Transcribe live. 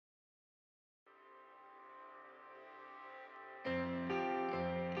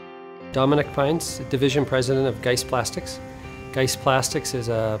Dominic Pines, Division President of Geist Plastics. Geist Plastics is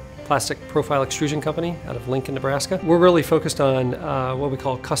a plastic profile extrusion company out of Lincoln, Nebraska. We're really focused on what we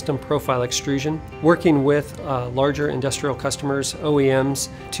call custom profile extrusion, working with larger industrial customers, OEMs,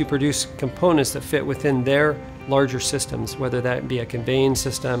 to produce components that fit within their larger systems, whether that be a conveying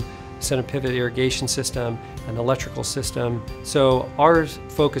system, center pivot irrigation system, an electrical system. So our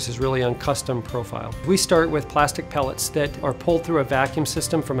focus is really on custom profile. We start with plastic pellets that are pulled through a vacuum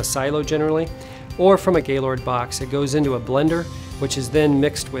system from a silo generally, or from a Gaylord box. It goes into a blender, which is then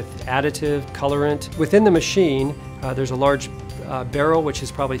mixed with additive, colorant. Within the machine, there's a large barrel, which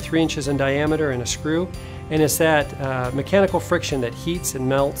is probably 3 inches in diameter, and a screw. And it's that mechanical friction that heats and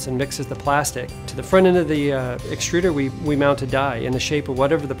melts and mixes the plastic. To the front end of the extruder, we mount a die in the shape of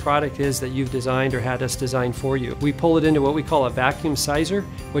whatever the product is that you've designed or had us design for you. We pull it into what we call a vacuum sizer,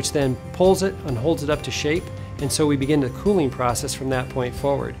 which then pulls it and holds it up to shape. And so we begin the cooling process from that point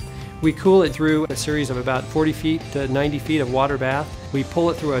forward. We cool it through a series of about 40 feet to 90 feet of water bath. We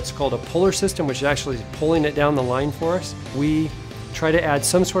pull it through what's called a puller system, which is actually pulling it down the line for us. We try to add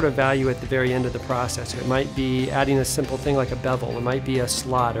some sort of value at the very end of the process. It might be adding a simple thing like a bevel, it might be a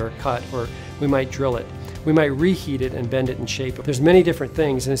slot or a cut, or we might drill it. We might reheat it and bend it in shape. There's many different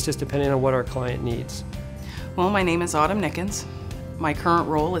things, and it's just depending on what our client needs. Well, my name is Autumn Nickens. My current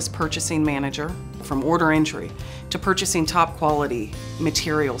role is purchasing manager, from order entry to purchasing top quality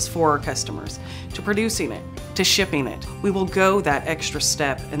materials for our customers, to producing it, to shipping it. We will go that extra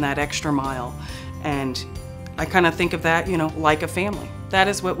step and that extra mile, and I kind of think of that, like a family. That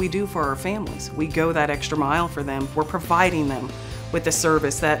is what we do for our families. We go that extra mile for them. We're providing them with a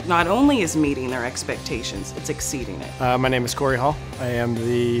service that not only is meeting their expectations, it's exceeding it. My name is Corey Hall. I am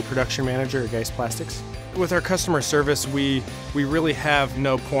the production manager at Geist Plastics. With our customer service, we really have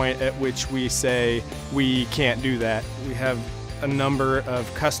no point at which we say we can't do that. We have a number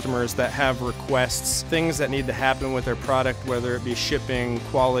of customers that have requests, things that need to happen with their product, whether it be shipping,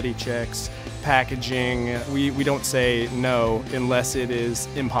 quality checks, packaging. We don't say no unless it is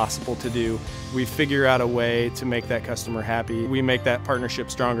impossible to do. We figure out a way to make that customer happy. We make that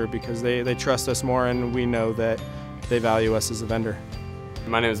partnership stronger because they trust us more, and we know that they value us as a vendor.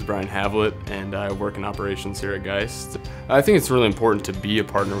 My name is Brian Havlett, and I work in operations here at Geist. I think it's really important to be a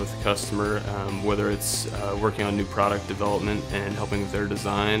partner with the customer, whether it's working on new product development and helping with their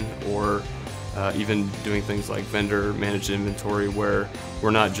design, or even doing things like vendor managed inventory, where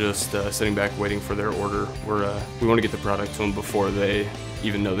we're not just sitting back waiting for their order. We want to get the product to them before they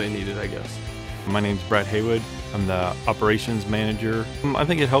even know they need it, I guess. My name's Brett Haywood. I'm the operations manager. I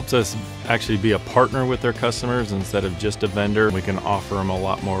think it helps us actually be a partner with their customers instead of just a vendor. We can offer them a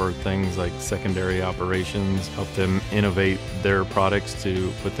lot more things like secondary operations, help them innovate their products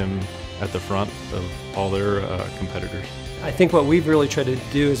to put them at the front of all their competitors. I think what we've really tried to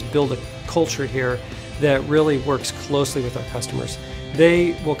do is build a culture here that really works closely with our customers.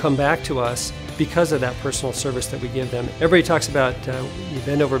 They will come back to us because of that personal service that we give them. Everybody talks about you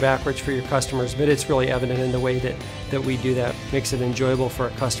bend over backwards for your customers, but it's really evident in the way that we do that. It makes it enjoyable for our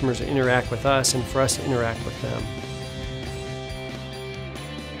customers to interact with us and for us to interact with them.